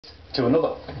to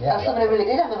another. Yeah, and someone who really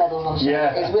did have the medals on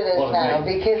show is with us now,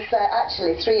 because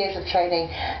actually 3 years of training,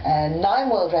 9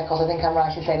 world records, I think I'm right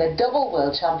in saying, a double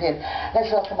world champion. Let's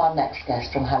welcome our next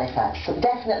guest from Halifax. So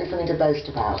definitely something to boast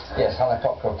about. Yes, Hannah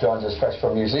Cockroft joins us fresh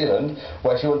from New Zealand,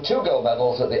 where she won 2 gold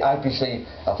medals at the IPC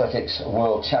Athletics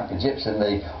World Championships in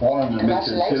the 100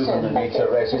 metre and 200 metre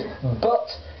races.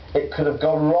 But it could have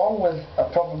gone wrong with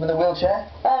a problem with the wheelchair?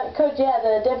 It could, yeah.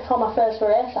 The day before my first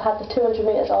race, I had the 200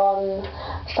 metres on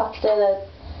Saturday the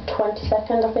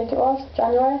 22nd, I think it was,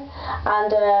 January. And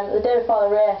the day before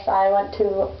the race, I went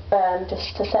to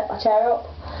just to set my chair up.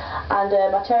 And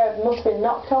my chair must have been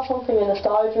knocked or something in the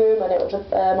storage room, and it was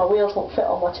my wheels won't fit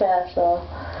on my chair, so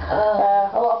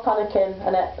a lot of panicking,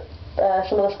 and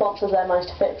some of the sponsors there managed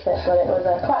to fix it, but it was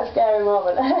quite a scary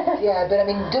moment. Yeah, but I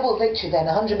mean, double victory then,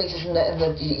 100 metres, and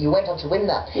you went on to win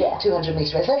that 200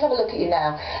 metre race. Let's have a look at you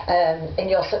now in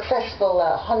your successful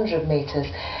 100 metres.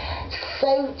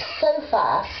 So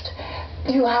fast.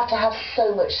 You have to have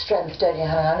so much strength, don't you,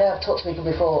 Hannah? I know I've talked to people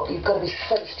before. You've got to be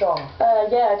so strong.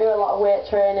 Yeah, I do a lot of weight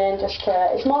training.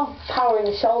 It's more power in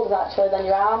your shoulders actually than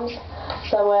your arms.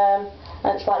 So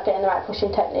and it's like getting the right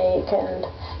pushing technique, and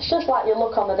it's just like your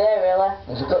look on the day, really.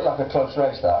 Does it look like a close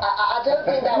race, that? I don't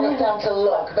think that was down to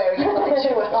luck, bearing in mind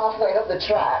you were halfway up the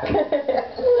track.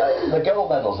 The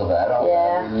gold medals are there, aren't they?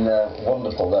 I mean,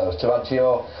 wonderful, those, to add to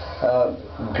your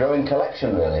growing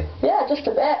collection, really. Yeah, just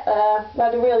a bit. I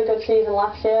had a really good season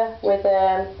last year with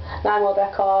 9 world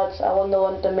records. I won the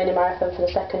London mini marathon for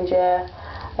the 2nd year.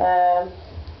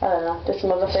 I don't know, just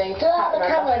some other things. Do I have a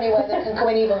camera anywhere that can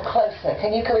come in even closer? Can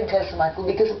you come in closer, Michael?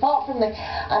 Because apart from the,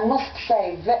 I must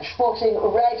say, sporting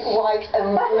red, white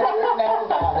and blue nail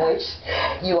varnish,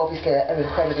 you obviously are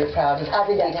incredibly proud, as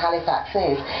indeed Halifax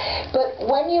is. But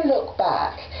when you look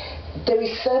back, there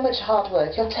is so much hard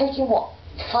work. You're taking, what,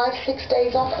 5-6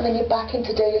 days off, and then you're back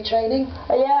into daily training?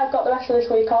 Yeah, I've got the rest of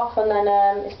this week off, and then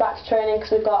it's back to training,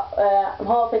 because we've got, I'm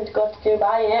hoping to go to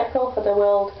Dubai in April for the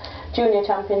World Junior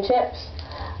Championships.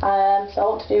 So I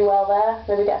want to do well there,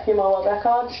 maybe get a few more world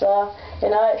records, so you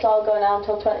know, it's all going on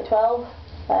until 2012,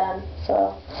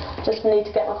 so just need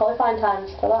to get my qualifying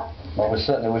times for that. Well, we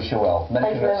certainly wish you well.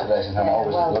 Many congratulations, Hannah.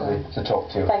 Always lovely to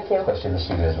talk to you. Thank you. Especially in the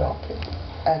studio as well.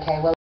 Okay, well.